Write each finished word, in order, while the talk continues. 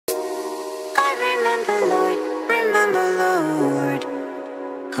remember, Lord,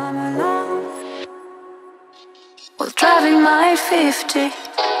 come along. Well, driving my 50,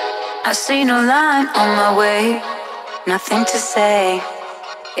 I see no line on my way, nothing to say.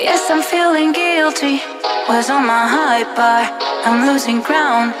 Yes, I'm feeling guilty. Where's all my high bar? I'm losing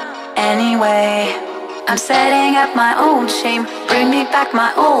ground anyway. I'm setting up my own shame. Bring me back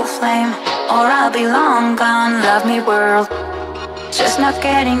my old flame, or I'll be long gone. Love me, world. Just not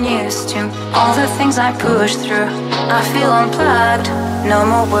getting used to all the things I push through. I feel unplugged, no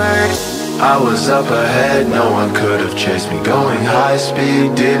more words. I was up ahead, no one could have chased me. Going high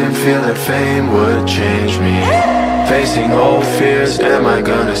speed, didn't feel that fame would change me. Facing old fears, am I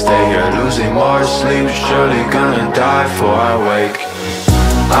gonna stay here? Losing more sleep, surely gonna die before I wake.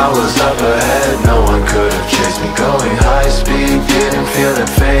 I was up ahead, no one could have chased me. Going high speed, didn't feel that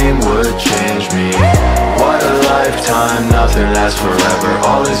fame would change me. What a lifetime, nothing lasts forever.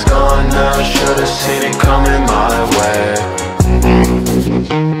 All is gone now, should've seen it coming my way.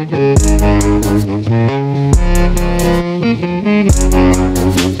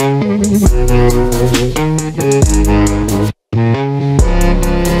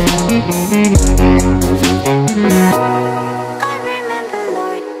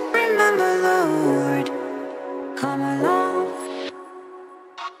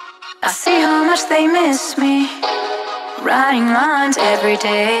 I see how much they miss me, writing lines every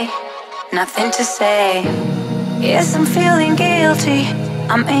day, nothing to say. Yes, I'm feeling guilty,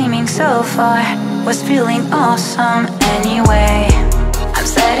 I'm aiming so far, was feeling awesome anyway. I'm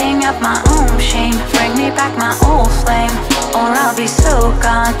setting up my own shame, bring me back my old flame, or I'll be so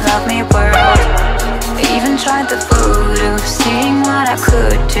gone. Love me, world. Even tried the voodoo, seeing what I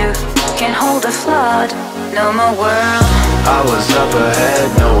could do. Can't hold a flood, no more world. I was up ahead,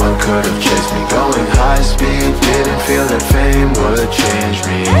 no one could have chased me. Going high speed, didn't feel that fame would change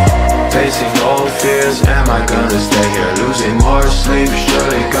me. Facing old fears, am I gonna stay here? Losing more sleep,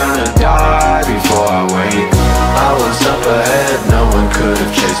 surely gonna die before I wake. I was up ahead, no one could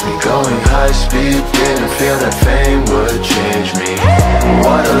have chased me. Going high speed, didn't feel that fame would change me.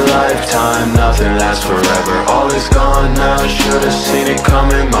 What a lifetime, nothing lasts forever. All is gone now, should've seen it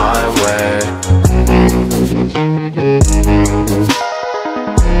coming my way.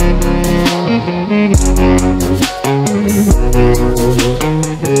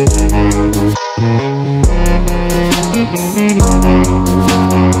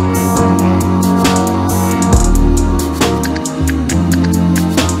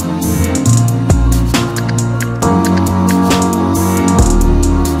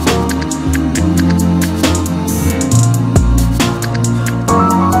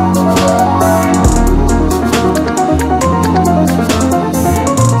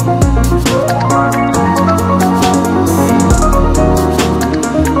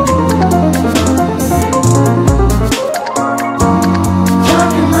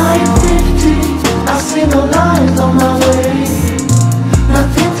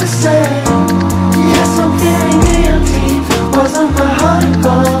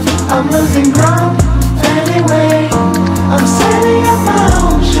 I'm losing ground anyway. I'm setting up my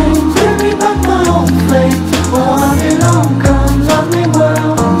own shame, bring me back my own flame. Well, I belong, come love me,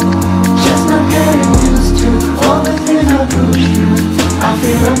 world. Just not getting used to all the things I push through. I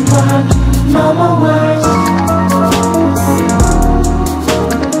feel unplugged, no more words.